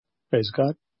Praise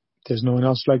God. There's no one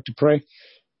else like to pray.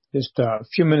 Just a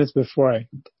few minutes before I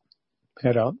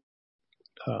head out.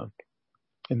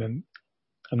 And then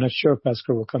I'm not sure if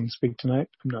Pastor will come and speak tonight.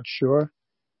 I'm not sure.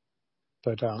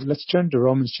 But let's turn to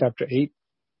Romans chapter 8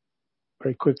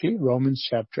 very quickly. Romans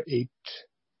chapter 8.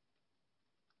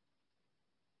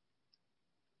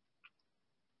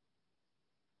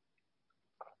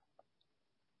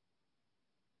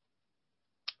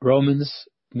 Romans,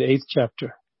 the 8th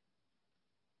chapter.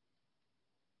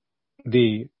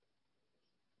 The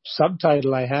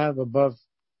subtitle I have above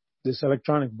this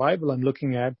electronic Bible I'm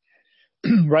looking at,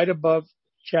 right above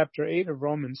chapter 8 of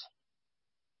Romans,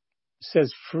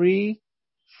 says, free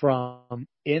from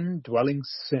indwelling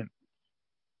sin.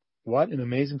 What an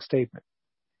amazing statement.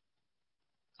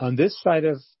 On this side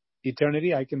of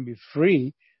eternity, I can be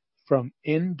free from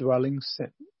indwelling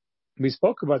sin. We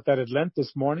spoke about that at length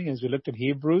this morning as we looked at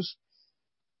Hebrews,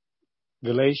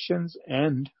 Galatians,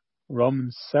 and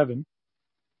Romans 7.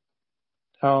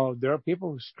 How there are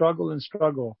people who struggle and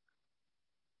struggle.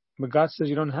 But God says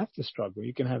you don't have to struggle.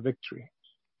 You can have victory.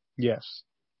 Yes.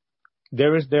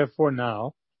 There is therefore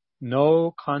now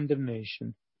no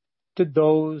condemnation to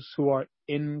those who are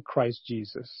in Christ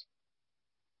Jesus.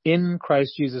 In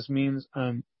Christ Jesus means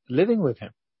I'm living with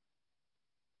Him.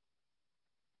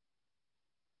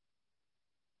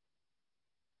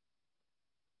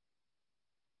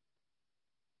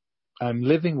 I'm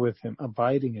living with Him,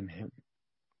 abiding in Him.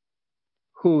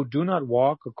 Who do not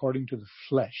walk according to the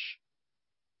flesh,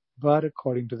 but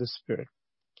according to the Spirit.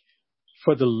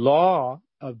 For the law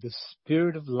of the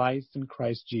Spirit of life in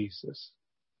Christ Jesus,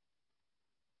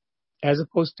 as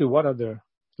opposed to what other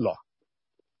law?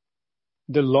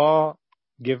 The law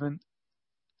given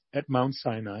at Mount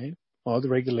Sinai, all the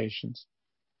regulations,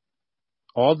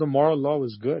 all the moral law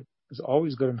was good. It was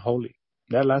always good and holy.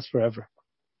 That lasts forever.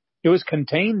 It was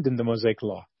contained in the Mosaic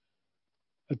law.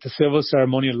 But the civil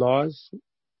ceremonial laws,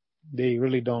 they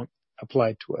really don't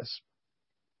apply to us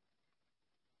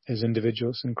as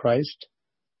individuals in Christ.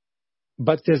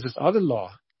 But there's this other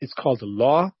law. It's called the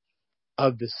law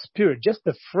of the Spirit. Just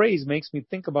the phrase makes me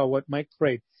think about what Mike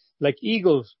prayed. Like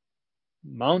eagles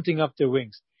mounting up their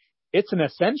wings. It's an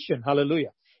ascension.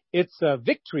 Hallelujah. It's a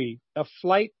victory, a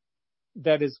flight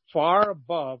that is far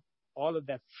above all of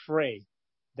that fray,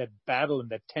 that battle and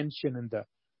that tension and the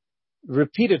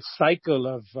repeated cycle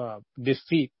of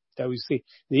defeat that we see.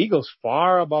 The eagle's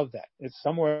far above that. It's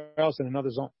somewhere else in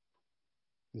another zone.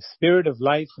 The Spirit of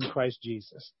life in Christ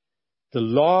Jesus. The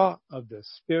law of the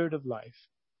Spirit of life,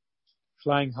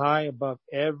 flying high above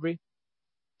every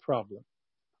problem.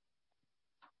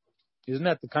 Isn't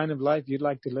that the kind of life you'd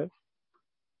like to live?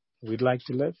 We'd like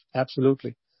to live?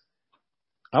 Absolutely.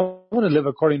 I want to live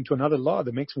according to another law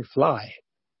that makes me fly.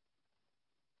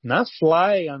 Not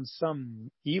fly on some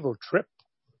evil trip,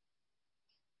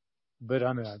 but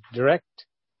on a direct,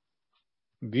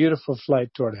 beautiful flight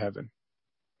toward heaven.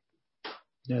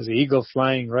 As the eagle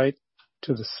flying right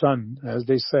to the sun, as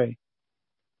they say.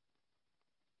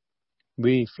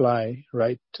 We fly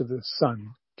right to the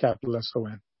sun, capital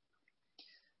S-O-N.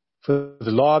 For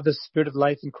the law of the Spirit of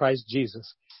life in Christ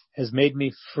Jesus has made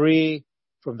me free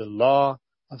from the law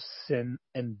of sin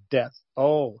and death.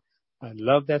 Oh, I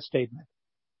love that statement.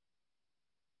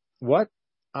 What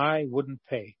I wouldn't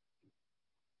pay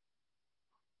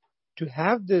to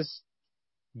have this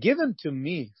given to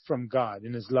me from God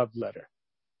in His love letter.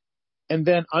 And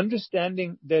then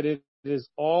understanding that it is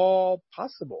all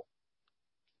possible.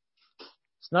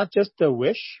 It's not just a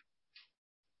wish.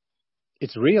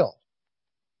 It's real.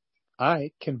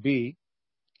 I can be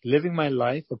living my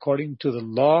life according to the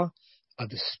law of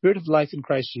the Spirit of life in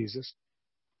Christ Jesus,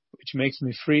 which makes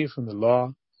me free from the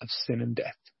law of sin and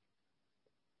death.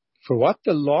 For what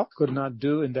the law could not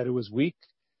do in that it was weak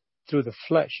through the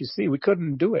flesh. You see, we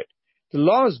couldn't do it. The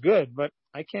law is good, but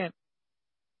I can't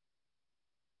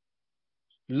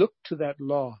look to that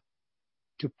law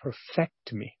to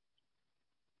perfect me.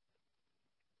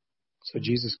 So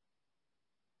Jesus,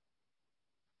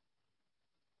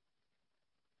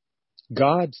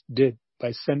 God did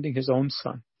by sending His own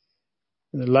Son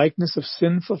in the likeness of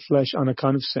sinful flesh on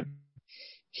account of sin.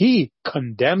 He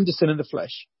condemned the sin in the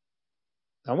flesh.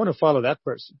 I want to follow that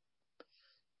person.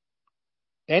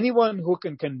 Anyone who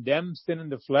can condemn sin in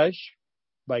the flesh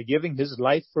by giving His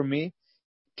life for me,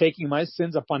 taking my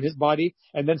sins upon His body,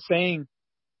 and then saying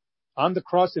on the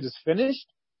cross it is finished,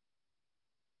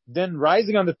 then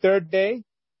rising on the third day,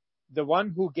 the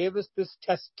one who gave us this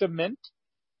testament,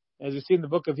 as we see in the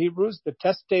book of Hebrews, the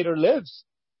testator lives.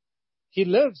 He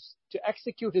lives to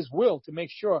execute His will to make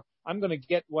sure I'm going to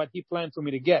get what He planned for me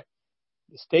to get.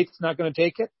 The state's not going to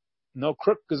take it. No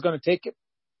crook is going to take it.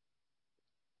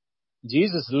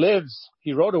 Jesus lives.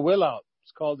 He wrote a will out.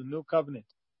 It's called the New Covenant.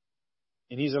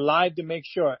 And he's alive to make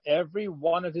sure every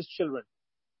one of his children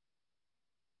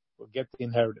will get the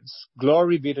inheritance.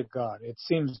 Glory be to God. It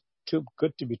seems too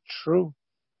good to be true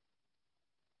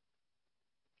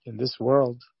in this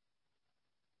world.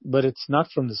 But it's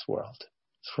not from this world.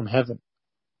 It's from heaven.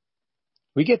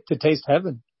 We get to taste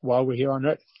heaven while we're here on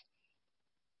earth.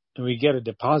 And we get a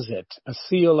deposit, a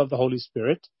seal of the Holy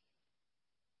Spirit,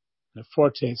 and a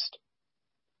foretaste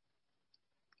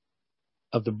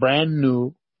of the brand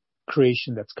new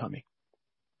creation that's coming.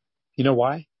 You know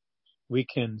why? We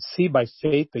can see by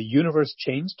faith the universe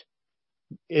changed.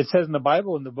 It says in the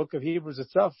Bible, in the book of Hebrews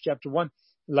itself, chapter 1,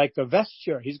 like a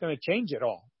vesture, he's going to change it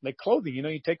all. Like clothing,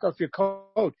 you take off your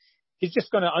coat. He's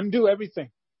just going to undo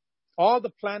everything. All the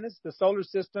planets, the solar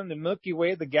system, the Milky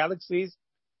Way, the galaxies,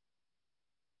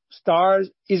 stars,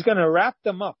 he's going to wrap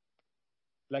them up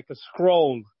like a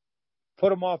scroll,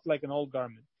 put them off like an old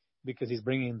garment, because he's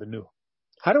bringing the new.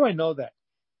 How do I know that?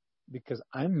 Because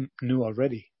I'm new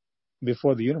already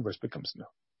before the universe becomes new.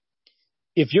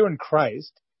 If you're in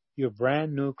Christ, you're a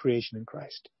brand new creation in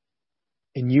Christ.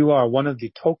 And you are one of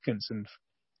the tokens, and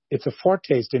it's a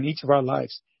foretaste in each of our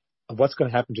lives of what's going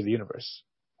to happen to the universe.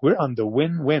 We're on the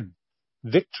win-win.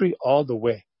 Victory all the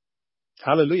way.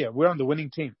 Hallelujah. We're on the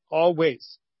winning team,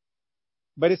 always.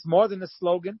 But it's more than a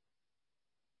slogan,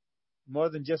 more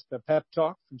than just a pep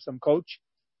talk from some coach.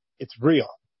 It's real.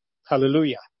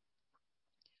 Hallelujah.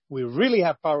 We really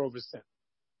have power over sin.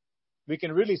 We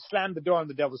can really slam the door on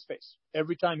the devil's face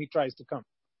every time he tries to come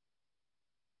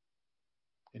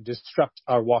and disrupt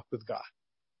our walk with God.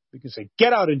 We can say,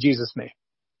 get out in Jesus' name.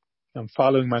 I'm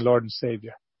following my Lord and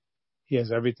Savior. He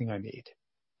has everything I need.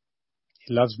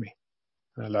 He loves me,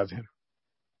 and I love him.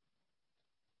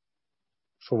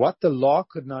 For what the law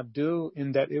could not do,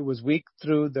 in that it was weak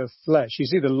through the flesh. You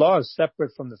see, the law is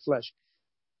separate from the flesh.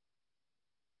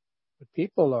 But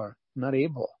people are not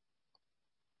able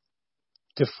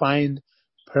to find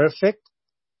perfect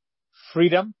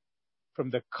freedom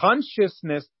from the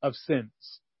consciousness of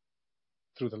sins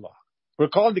through the law. We're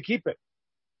called to keep it.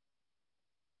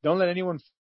 Don't let anyone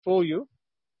fool you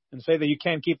and say that you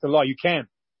can't keep the law. You can.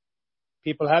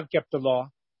 People have kept the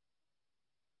law.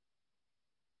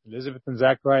 Elizabeth and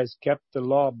Zacharias kept the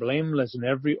law blameless, and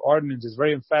every ordinance is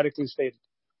very emphatically stated.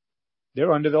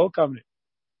 They're under the old covenant.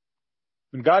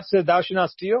 When God says, thou shalt not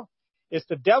steal, it's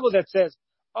the devil that says,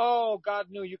 oh, God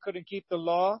knew you couldn't keep the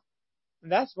law,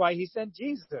 and that's why he sent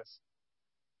Jesus.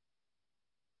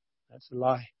 That's a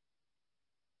lie.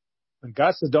 When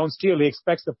God says don't steal, he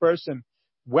expects the person,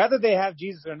 whether they have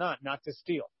Jesus or not to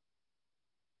steal.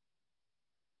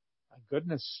 My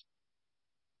goodness.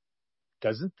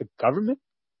 Doesn't the government,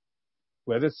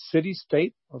 whether it's city,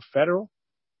 state, or federal,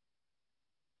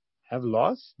 have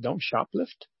laws? Don't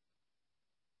shoplift.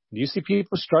 Do you see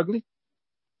people struggling?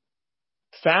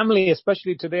 Family,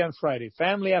 especially today on Friday.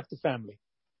 Family after family.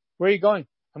 Where are you going?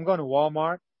 I'm going to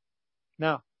Walmart.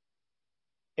 Now,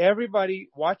 everybody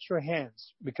watch your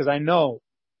hands, because I know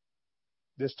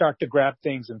they start to grab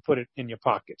things and put it in your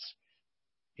pockets.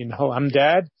 I'm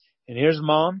dad, and here's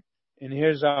mom, and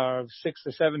here's our 6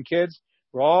 or 7 kids.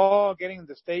 We're all getting in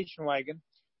the station wagon.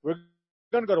 We're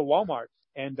going to go to Walmart,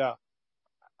 and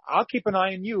I'll keep an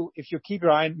eye on you if you keep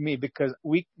your eye on me, because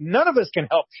none of us can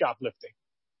help shoplifting.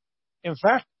 In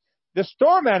fact, the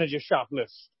store manager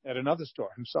shoplifts at another store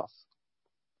himself.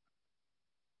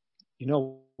 You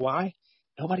know why?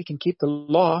 Nobody can keep the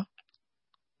law.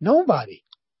 Nobody.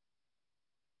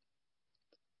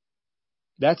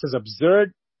 That's as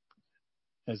absurd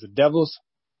as the devil's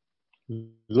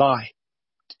lie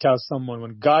to tell someone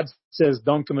when God says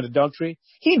don't commit adultery,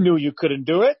 he knew you couldn't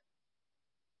do it.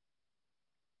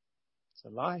 It's a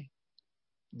lie.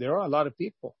 There are a lot of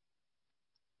people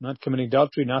not committing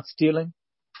adultery, not stealing.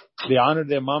 They honor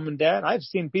their mom and dad. I've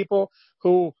seen people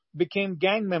who became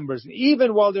gang members,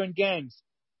 even while they're in gangs,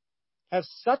 have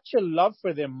such a love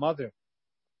for their mother.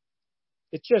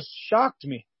 It just shocked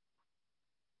me.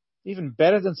 Even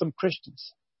better than some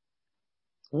Christians.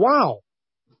 Wow.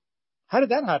 How did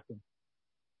that happen?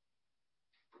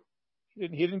 He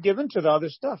didn't give in to the other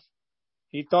stuff.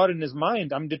 He thought in his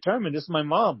mind, I'm determined. This is my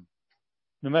mom.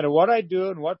 No matter what I do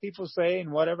and what people say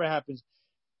and whatever happens,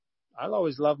 I'll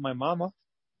always love my mama.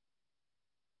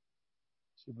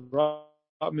 She brought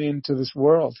me into this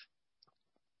world.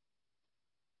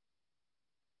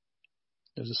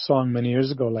 There's a song many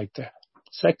years ago like that.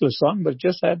 Secular song, but it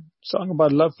just had a song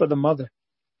about love for the mother.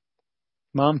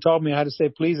 Mom taught me how to say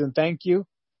please and thank you.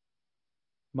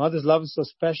 Mother's love is so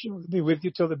special. It'll be with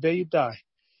you till the day you die.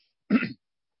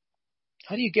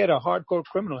 How do you get a hardcore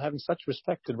criminal having such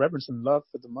respect and reverence and love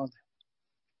for the mother?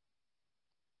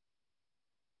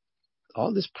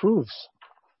 All this proves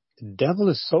the devil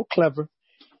is so clever.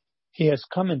 He has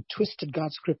come and twisted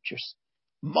God's scriptures.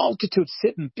 Multitudes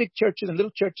sit in big churches and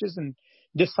little churches and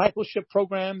discipleship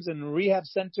programs and rehab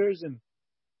centers and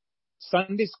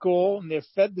Sunday school, and they're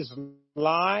fed this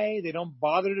lie. They don't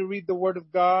bother to read the Word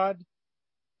of God,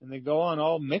 and they go on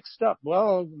all mixed up.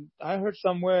 Well, I heard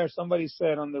somewhere somebody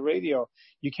said on the radio,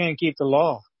 you can't keep the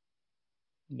law.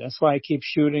 That's why I keep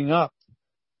shooting up.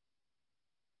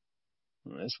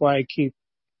 That's why I keep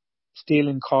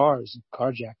stealing cars and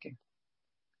carjacking.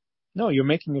 No, you're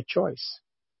making a choice.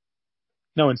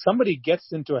 No, when somebody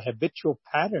gets into a habitual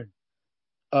pattern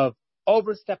of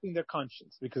overstepping their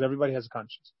conscience, because everybody has a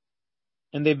conscience,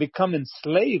 and they become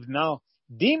enslaved, now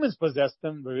demons possess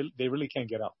them, they really can't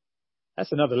get out.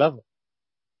 That's another level.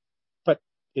 But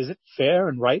is it fair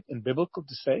and right and biblical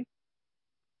to say?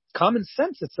 Common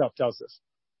sense itself tells us.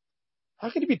 How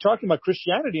can you be talking about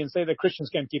Christianity and say that Christians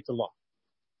can't keep the law?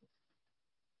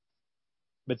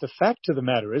 But the fact of the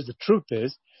matter is, the truth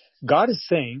is, God is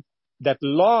saying that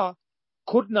law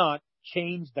could not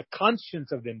change the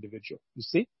conscience of the individual. You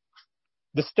see?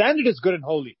 The standard is good and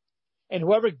holy. And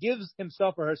whoever gives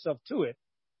himself or herself to it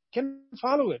can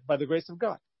follow it by the grace of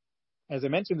God. As I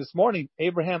mentioned this morning,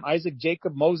 Abraham, Isaac,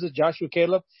 Jacob, Moses, Joshua,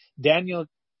 Caleb, Daniel,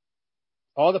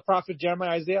 all the prophets,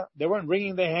 Jeremiah, Isaiah, they weren't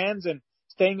wringing their hands and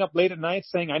staying up late at night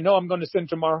saying, I know I'm going to sin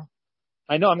tomorrow.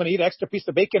 I know I'm going to eat an extra piece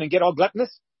of bacon and get all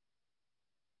gluttonous.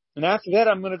 And after that,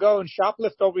 I'm going to go and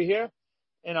shoplift over here,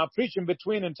 and I'll preach in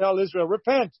between and tell Israel,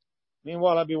 repent.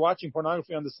 Meanwhile, I'll be watching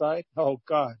pornography on the side. Oh,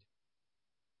 God.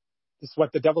 This is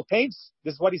what the devil paints.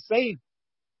 This is what he's saying.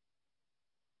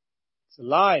 It's a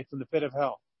lie from the pit of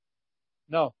hell.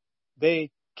 No,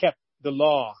 they kept the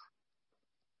law,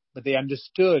 but they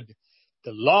understood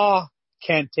the law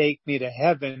can't take me to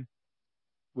heaven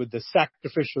with the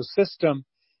sacrificial system,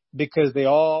 because they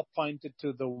all pointed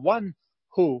to the one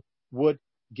who would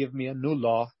give me a new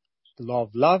law, the law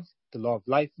of love, the law of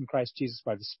life in Christ Jesus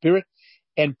by the Spirit,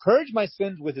 and purge my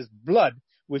sins with his blood,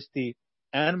 which the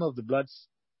animal of the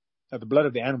blood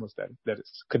of the animals that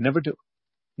is could never do.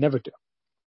 Never do.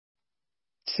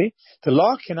 See, the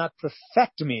law cannot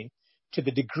perfect me to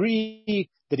the degree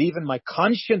that even my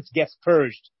conscience gets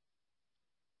purged.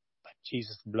 But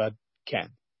Jesus' blood can.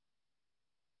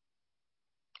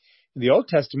 In the Old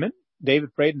Testament,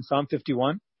 David prayed in Psalm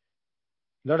 51,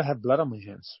 Lord, I have blood on my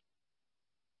hands.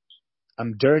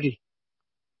 I'm dirty.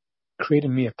 Create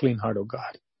in me a clean heart, O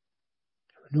God.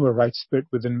 Renew a right spirit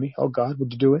within me. Oh God,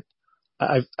 would you do it?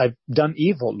 I've done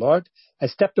evil, Lord. I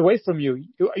stepped away from you.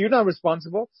 You're not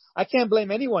responsible. I can't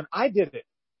blame anyone. I did it.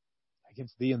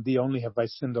 Against thee and thee only have I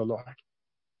sinned, O Lord.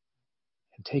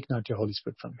 And take not your Holy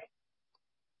Spirit from me.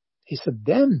 He said,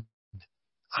 then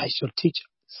I shall teach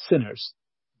sinners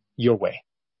your way.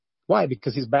 Why?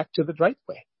 Because he's back to the right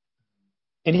way.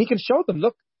 And he can show them,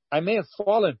 look, I may have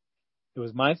fallen. It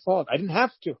was my fault. I didn't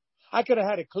have to. I could have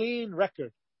had a clean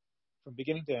record from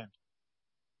beginning to end.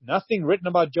 Nothing written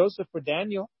about Joseph or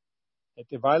Daniel that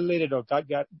they violated or God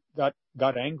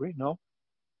got angry. No.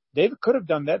 David could have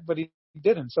done that, but he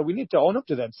didn't. So we need to own up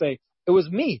to that and say, it was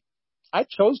me. I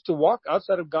chose to walk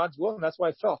outside of God's will, and that's why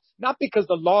I fell. Not because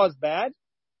the law is bad.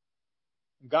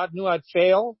 God knew I'd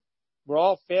fail. We're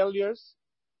all failures.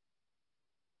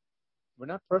 We're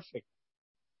not perfect.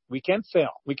 We can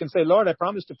fail. We can say, Lord, I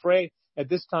promised to pray at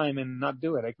this time and not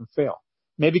do it. I can fail.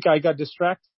 Maybe I got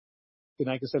distracted and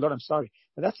I can say, Lord, I'm sorry.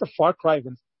 But that's a far cry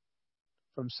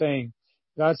from saying,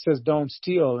 God says, don't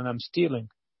steal, and I'm stealing.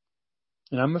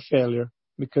 And I'm a failure,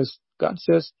 because God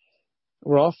says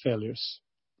we're all failures.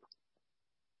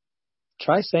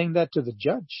 Try saying that to the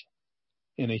judge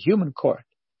in a human court.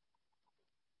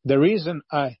 The reason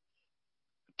I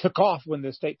took off when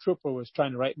the state trooper was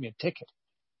trying to write me a ticket,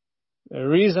 the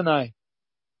reason I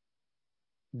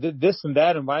did this and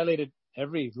that and violated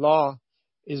every law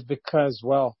is because,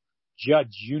 well,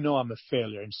 judge, you know I'm a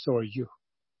failure, and so are you.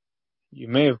 You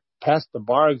may have passed the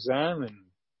bar exam and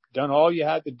done all you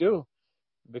had to do,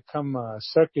 become a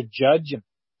circuit judge,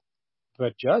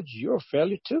 but judge, you're a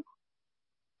failure too.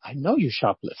 I know you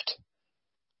shoplift.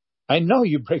 I know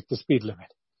you break the speed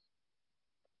limit.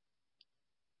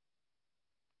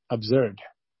 Absurd.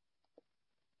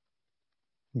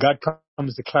 God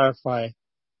comes to clarify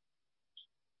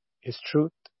his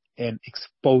truth and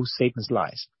expose Satan's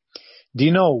lies. Do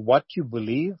you know what you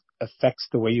believe affects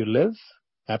the way you live?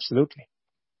 Absolutely.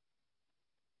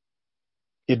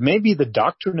 It may be the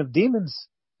doctrine of demons.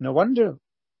 No wonder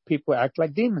people act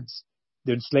like demons.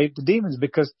 They're enslaved to demons,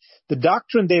 because the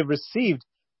doctrine they've received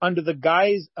under the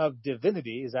guise of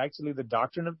divinity is actually the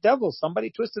doctrine of devils.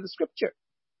 Somebody twisted the scripture.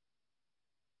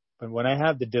 But when I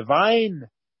have the divine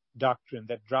doctrine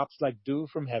that drops like dew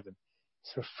from heaven.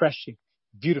 It's refreshing,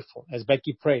 beautiful. As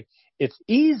Becky prayed, it's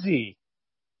easy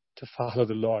to follow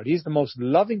the Lord. He's the most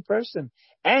loving person.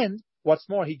 And what's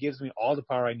more, he gives me all the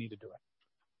power I need to do it.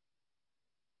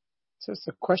 So it's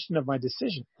a question of my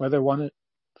decision, whether I want to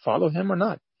follow him or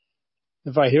not.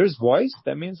 If I hear his voice,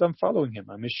 that means I'm following him.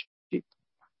 I'm his sheep.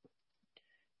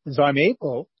 And so I'm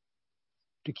able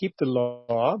to keep the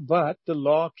law, but the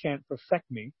law can't perfect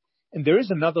me. And there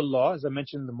is another law, as I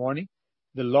mentioned in the morning,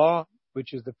 the law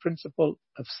which is the principle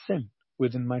of sin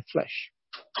within my flesh.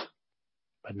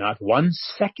 But not 1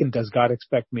 second does God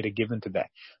expect me to give into that.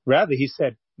 Rather, he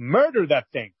said, murder that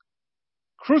thing.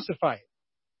 Crucify it.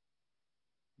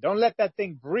 Don't let that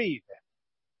thing breathe.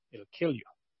 It'll kill you.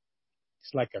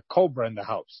 It's like a cobra in the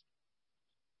house.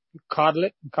 You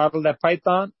coddle that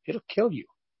python, it'll kill you.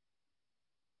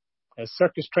 As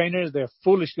circus trainers, they're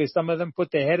foolishly, some of them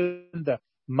put their head in the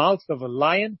mouth of a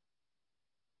lion.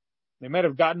 They might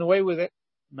have gotten away with it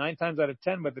 9 times out of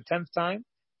 10, but the 10th time,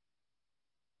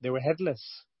 they were headless.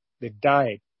 They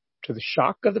died. To the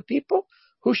shock of the people?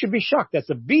 Who should be shocked? That's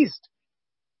a beast.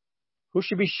 Who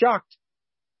should be shocked?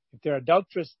 If they're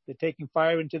adulterous, they're taking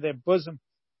fire into their bosom,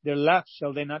 their laps,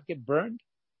 shall they not get burned?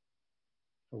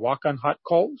 Walk on hot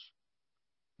coals,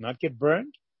 not get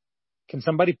burned? Can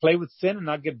somebody play with sin and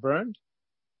not get burned?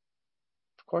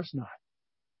 Of course not.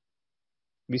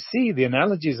 We see the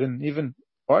analogies in even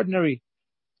ordinary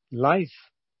life.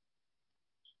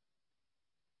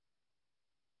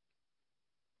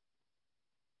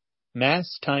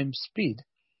 Mass times speed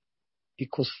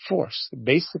equals force, the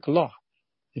basic law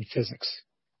in physics.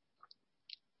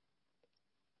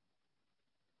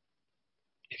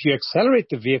 If you accelerate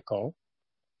the vehicle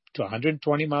to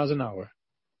 120 miles an hour,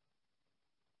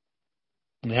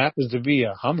 and it happens to be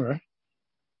a Hummer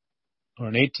or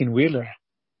an 18-wheeler,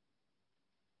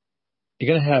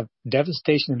 you're going to have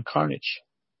devastation and carnage.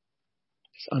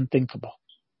 It's unthinkable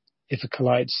if it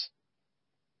collides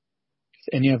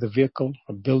with any other vehicle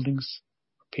or buildings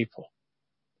or people.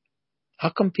 How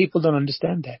come people don't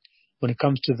understand that when it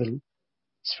comes to the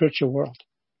spiritual world?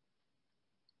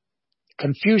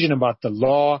 Confusion about the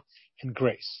law and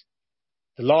grace.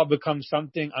 The law becomes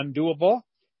something undoable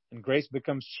and grace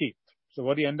becomes cheap. So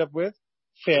what do you end up with?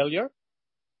 Failure.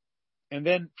 And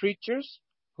then preachers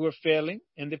who are failing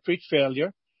and they preach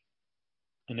failure.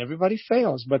 And everybody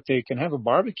fails, but they can have a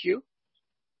barbecue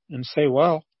and say,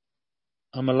 well,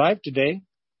 I'm alive today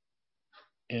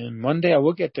and one day I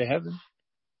will get to heaven.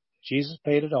 Jesus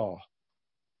paid it all.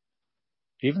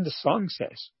 Even the song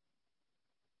says,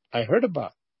 I heard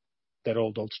about that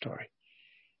old story.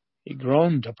 He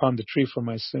groaned upon the tree for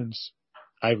my sins.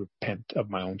 I repent of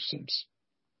my own sins.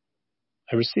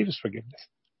 I receive his forgiveness.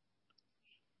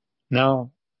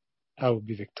 Now I will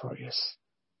be victorious.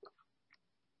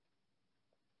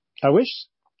 I wish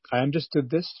I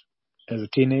understood this as a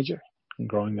teenager and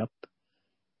growing up.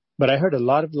 But I heard a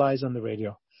lot of lies on the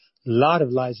radio, a lot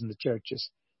of lies in the churches.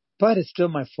 But it's still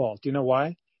my fault. You know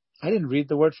why? I didn't read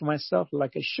the word for myself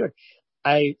like I should.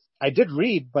 I did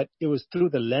read, but it was through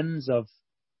the lens of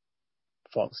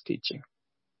false teaching.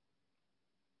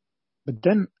 But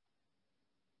then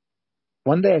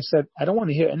one day I said, I don't want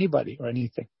to hear anybody or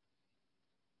anything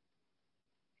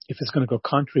if it's going to go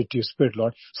contrary to your spirit,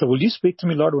 Lord. So will you speak to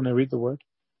me, Lord, when I read the word?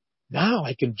 Now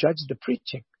I can judge the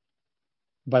preaching.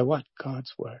 By what?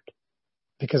 God's word.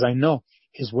 Because I know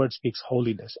his word speaks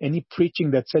holiness. Any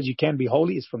preaching that says you can't be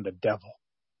holy is from the devil.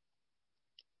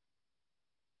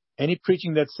 Any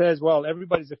preaching that says, well,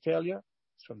 everybody's a failure,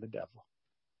 is from the devil.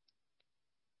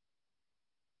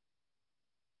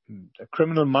 A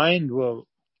criminal mind will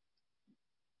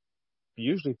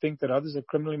usually think that others are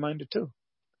criminally minded too.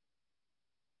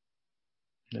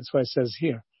 That's why it says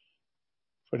here,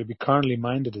 for to be carnally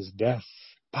minded is death,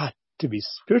 but to be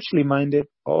spiritually minded,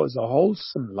 is a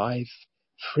wholesome life,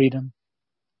 freedom,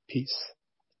 peace.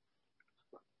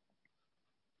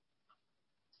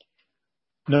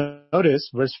 Notice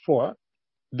verse 4,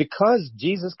 because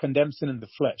Jesus condemns sin in the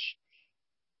flesh,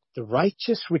 the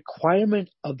righteous requirement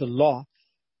of the law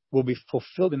will be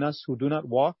fulfilled in us who do not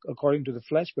walk according to the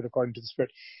flesh, but according to the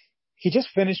Spirit. He just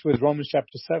finished with Romans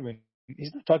chapter 7.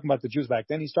 He's not talking about the Jews back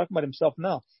then. He's talking about himself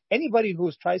now. Anybody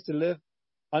who tries to live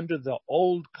under the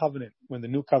old covenant when the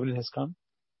new covenant has come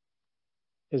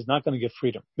is not going to get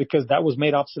freedom because that was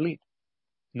made obsolete.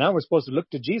 Now we're supposed to look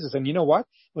to Jesus. And you know what?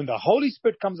 When the Holy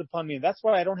Spirit comes upon me, and that's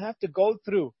why I don't have to go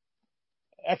through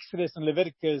Exodus and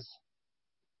Leviticus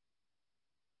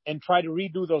and try to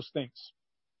redo those things.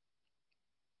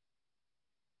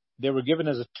 They were given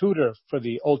as a tutor for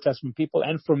the Old Testament people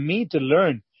and for me to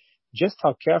learn just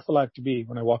how careful I have to be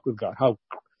when I walk with God, how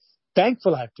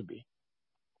thankful I have to be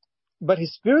But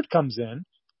his Spirit comes in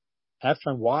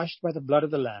after I'm washed by the blood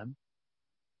of the Lamb.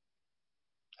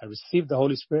 I receive the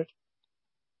Holy Spirit.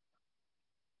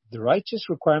 The righteous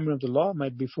requirement of the law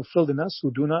might be fulfilled in us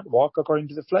who do not walk according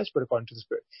to the flesh, but according to the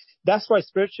Spirit. That's why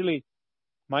spiritually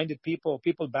minded people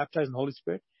baptized in the Holy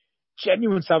Spirit,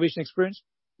 genuine salvation experience,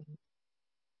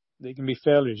 they can be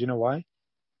failures. You know why?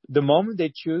 The moment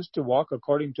they choose to walk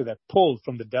according to that pull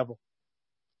from the devil,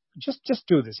 just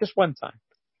do this, just one time.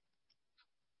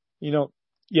 You know,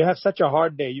 you have such a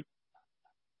hard day, you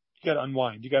got to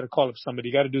unwind, you got to call up somebody,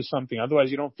 you got to do something.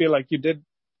 Otherwise, you don't feel like you did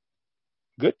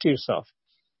good to yourself.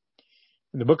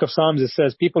 In the book of Psalms, it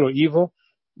says people who are evil,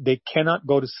 they cannot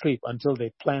go to sleep until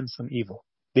they plan some evil.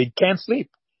 They can't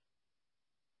sleep.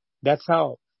 That's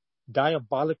how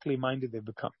diabolically minded they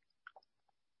become.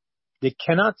 They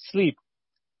cannot sleep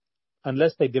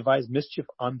unless they devise mischief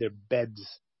on their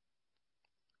beds.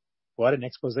 What an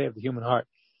expose of the human heart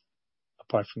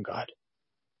apart from God.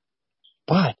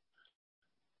 But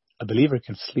a believer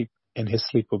can sleep, and his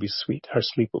sleep will be sweet. Her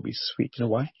sleep will be sweet. You know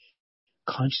why?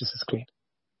 Conscience is clean.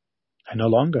 I no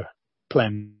longer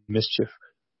plan mischief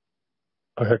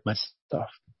or hurt myself.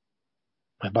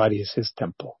 My body is his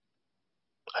temple.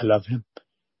 I love him.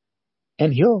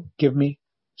 And he'll give me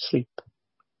sleep.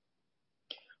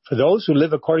 For those who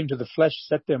live according to the flesh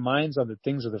set their minds on the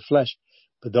things of the flesh,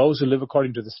 but those who live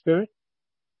according to the Spirit,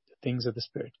 the things of the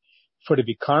Spirit. For to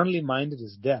be carnally minded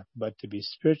is death, but to be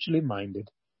spiritually minded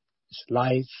is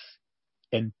life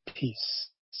and peace.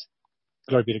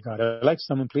 Glory be to God. I'd like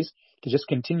someone, please, to just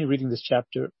continue reading this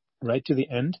chapter right to the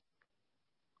end.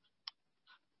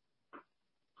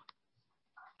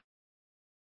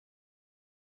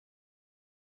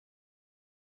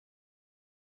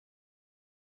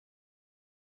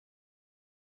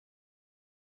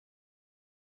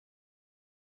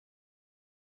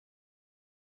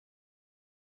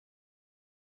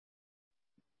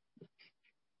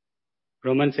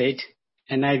 Romans 8,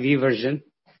 NIV version,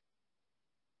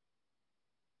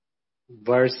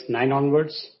 verse 9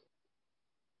 onwards.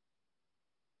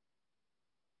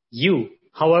 You,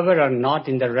 however, are not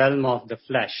in the realm of the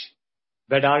flesh,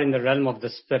 but are in the realm of the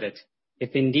Spirit,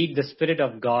 if indeed the Spirit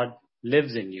of God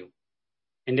lives in you.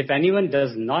 And if anyone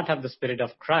does not have the Spirit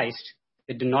of Christ,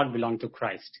 they do not belong to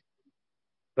Christ.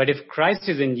 But if Christ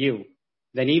is in you,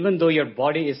 then even though your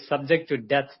body is subject to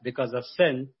death because of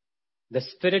sin, the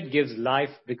Spirit gives life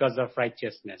because of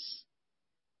righteousness.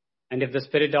 And if the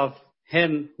Spirit of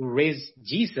him who raised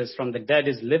Jesus from the dead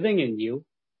is living in you,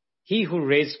 he who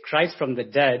raised Christ from the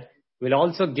dead will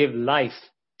also give life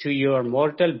to your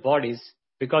mortal bodies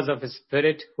because of his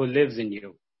Spirit who lives in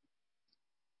you.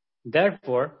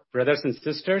 Therefore, brothers and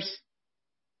sisters,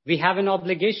 we have an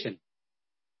obligation,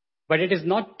 but it is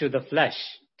not to the flesh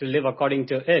to live according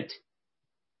to it.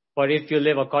 For if you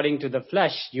live according to the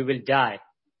flesh, you will die.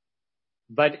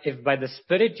 But if by the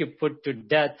Spirit you put to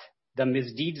death the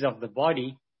misdeeds of the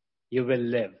body, you will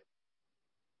live.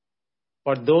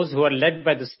 For those who are led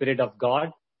by the Spirit of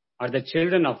God are the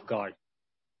children of God.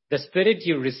 The Spirit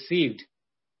you received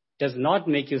does not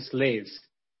make you slaves,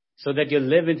 so that you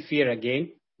live in fear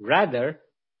again. Rather,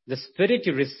 the Spirit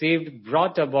you received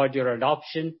brought about your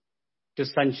adoption to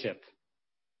sonship.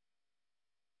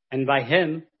 And by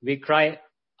him we cry,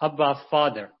 Abba,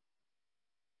 Father.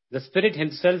 The Spirit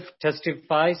himself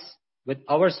testifies with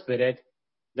our spirit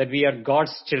that we are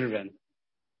God's children.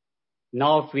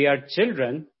 Now, if we are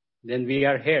children, then we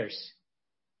are heirs.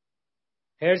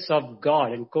 Heirs of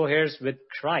God and co-heirs with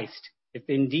Christ, if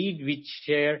indeed we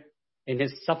share in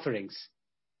his sufferings,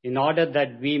 in order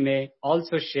that we may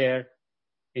also share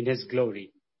in his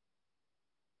glory.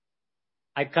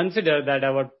 I consider that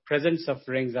our present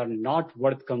sufferings are not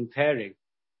worth comparing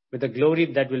with the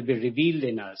glory that will be revealed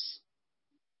in us.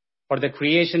 For the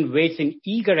creation waits in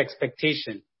eager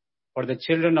expectation for the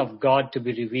children of God to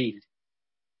be revealed.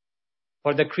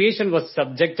 For the creation was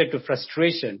subjected to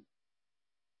frustration,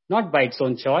 not by its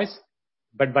own choice,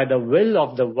 but by the will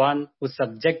of the one who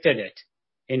subjected it,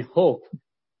 in hope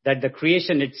that the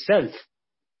creation itself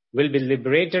will be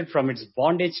liberated from its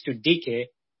bondage to decay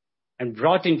and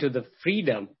brought into the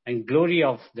freedom and glory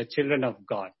of the children of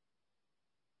God.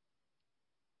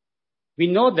 We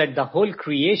know that the whole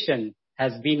creation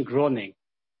has been groaning,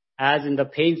 as in the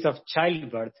pains of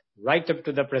childbirth, right up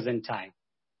to the present time.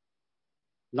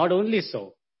 Not only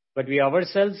so, but we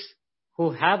ourselves,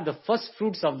 who have the first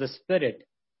fruits of the Spirit,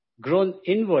 groan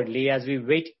inwardly as we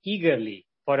wait eagerly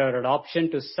for our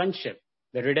adoption to sonship,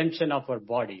 the redemption of our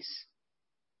bodies.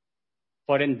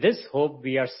 For in this hope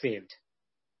we are saved.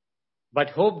 But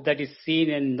hope that is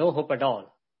seen in no hope at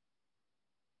all.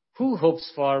 Who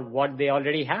hopes for what they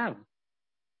already have?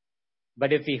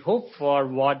 But if we hope for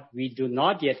what we do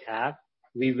not yet have,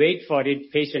 we wait for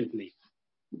it patiently.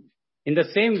 In the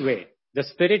same way, the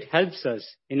Spirit helps us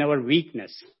in our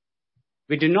weakness.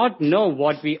 We do not know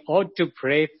what we ought to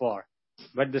pray for,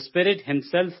 but the Spirit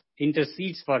Himself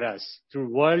intercedes for us through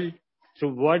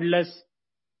wordless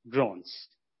groans.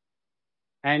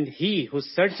 And He who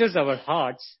searches our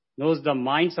hearts knows the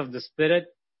minds of the Spirit,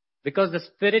 because the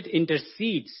Spirit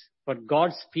intercedes for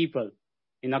God's people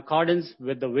in accordance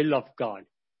with the will of God.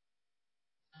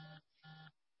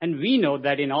 And we know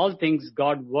that in all things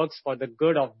God works for the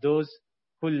good of those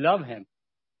who love Him,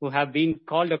 who have been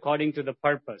called according to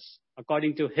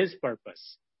His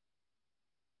purpose.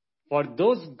 For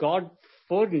those God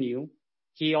foreknew,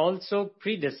 He also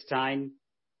predestined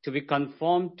to be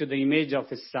conformed to the image of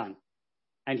His Son,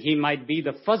 and He might be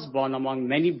the firstborn among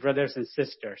many brothers and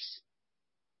sisters.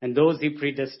 And those He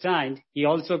predestined, He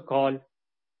also called.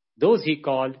 Those He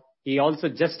called, He also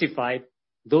justified.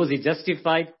 Those He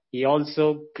justified, He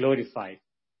also glorified.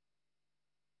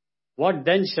 What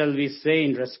then shall we say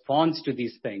in response to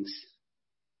these things?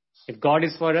 If God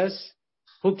is for us,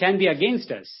 who can be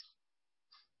against us?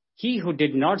 He who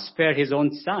did not spare His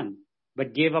own Son,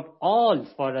 but gave up all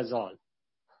for us all.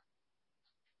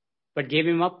 But gave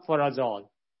Him up for us all.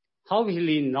 How will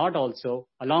He not also,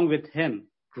 along with Him,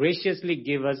 graciously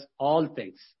give us all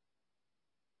things?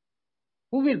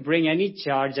 Who will bring any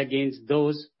charge against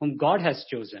those whom God has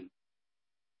chosen?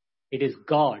 It is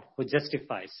God who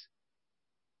justifies.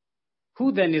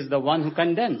 Who then is the one who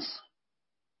condemns?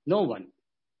 No one.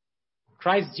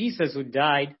 Christ Jesus, who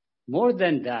died, more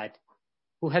than that,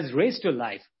 who has raised to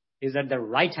life, is at the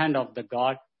right hand of the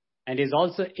God and is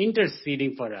also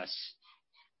interceding for us.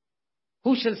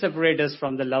 Who shall separate us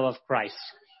from the love of Christ?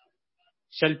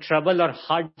 Shall trouble or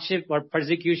hardship or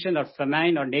persecution or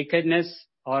famine or nakedness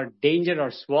or danger or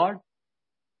sword?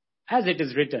 As it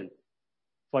is written,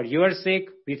 for your sake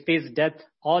we face death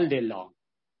all day long.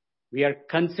 We are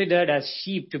considered as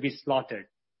sheep to be slaughtered.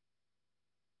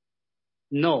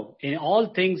 No, in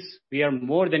all things we are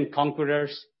more than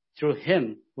conquerors through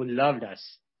Him who loved us.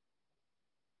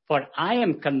 For I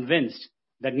am convinced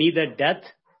that neither death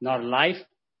nor life,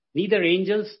 neither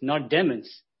angels nor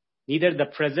demons, neither the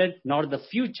present nor the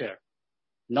future,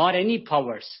 nor any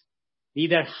powers,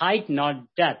 neither height nor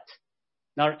depth,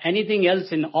 nor anything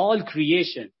else in all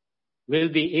creation will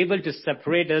be able to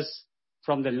separate us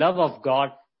from the love of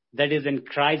God that is in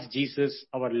Christ Jesus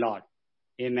our Lord.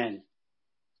 Amen.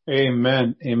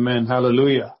 Amen. Amen.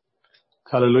 Hallelujah.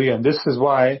 Hallelujah. And this is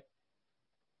why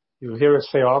you'll hear us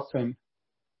say often,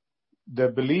 the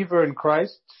believer in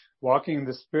Christ walking in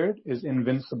the Spirit is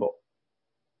invincible.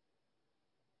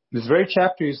 This very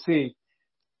chapter you see,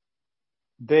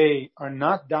 they are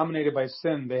not dominated by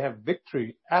sin. They have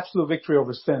victory, absolute victory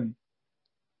over sin.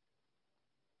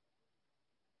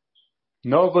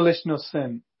 No volitional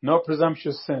sin, no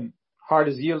presumptuous sin. Heart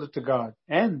is yielded to God.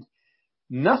 And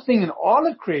nothing in all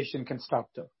of creation can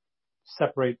stop them,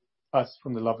 separate us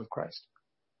from the love of Christ.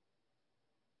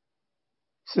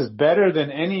 This is better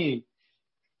than any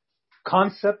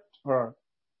concept or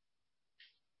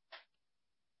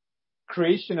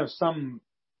creation of some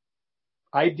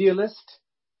idealist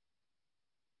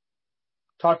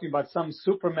talking about some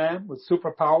Superman with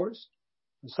superpowers,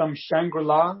 some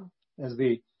Shangri-La, as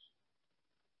the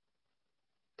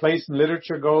place in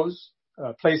literature goes,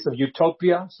 a place of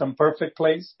utopia, some perfect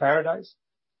place, paradise.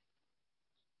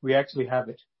 We actually have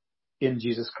it in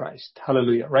Jesus Christ.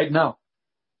 Hallelujah. Right now,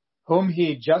 whom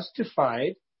He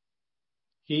justified,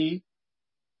 He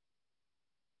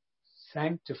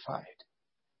sanctified.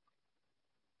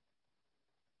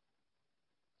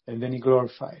 And then He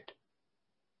glorified.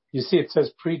 You see, it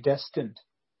says predestined,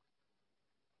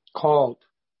 called,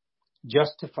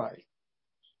 justified.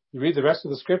 You read the rest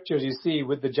of the scriptures, you see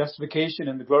with the justification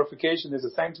and the glorification, there's a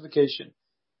sanctification.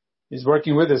 He's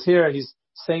working with us here. He's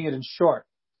saying it in short,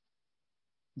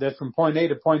 that from point A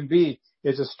to point B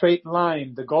is a straight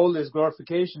line. The goal is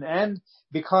glorification. And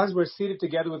because we're seated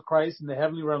together with Christ in the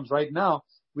heavenly realms right now,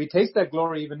 we taste that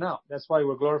glory even now. That's why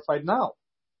we're glorified now.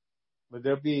 But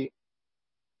there'll be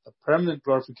a permanent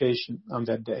glorification on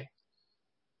that day.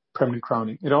 Permanent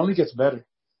crowning. It only gets better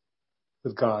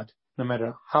with God, no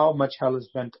matter how much hell is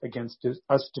bent against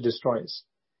us to destroy us.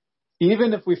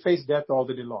 Even if we face death all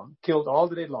the day long, killed all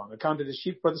the day long, accounted as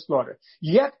sheep for the slaughter.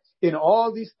 Yet, in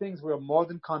all these things, we are more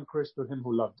than conquerors through Him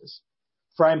who loved us.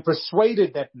 For I am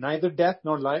persuaded that neither death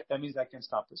nor life, that means that can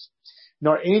stop us,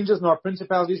 nor angels, nor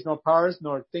principalities, nor powers,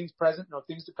 nor things present, nor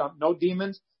things to come, no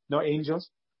demons, no angels,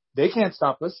 they can't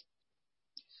stop us.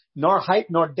 Nor height,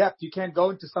 nor depth. You can't go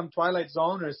into some twilight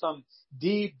zone or some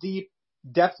deep, deep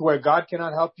depth where God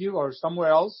cannot help you, or somewhere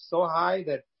else so high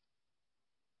that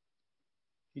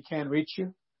He can't reach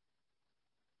you?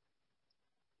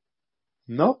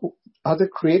 No other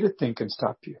created thing can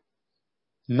stop you.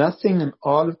 Nothing in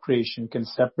all of creation can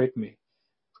separate me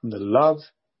from the love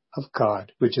of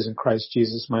God, which is in Christ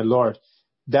Jesus, my Lord.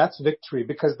 That's victory,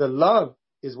 because the love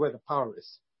is where the power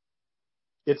is.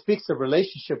 It speaks of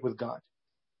relationship with God.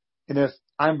 And if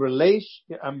I'm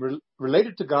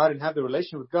related to God and have the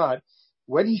relation with God,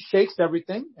 when He shakes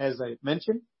everything, as I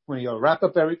mentioned, when He'll wrap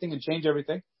up everything and change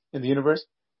everything in the universe,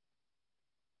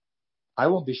 I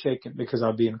won't be shaken because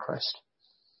I'll be in Christ.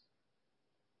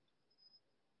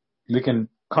 We can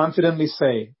confidently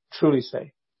say, truly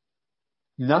say,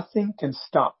 nothing can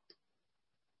stop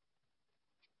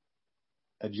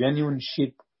a genuine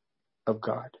sheep of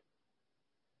God,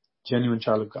 genuine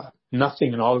child of God.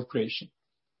 Nothing in all of creation.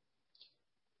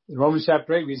 In Romans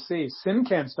chapter 8, we see sin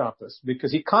can't stop us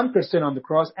because He conquered sin on the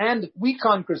cross, and we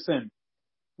conquer sin.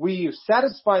 We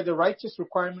satisfy the righteous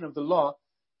requirement of the law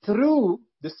through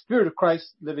the Spirit of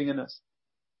Christ living in us.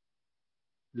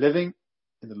 Living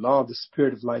in the law of the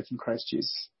Spirit of life in Christ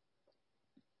Jesus.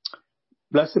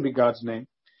 Blessed be God's name.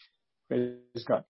 Praise God.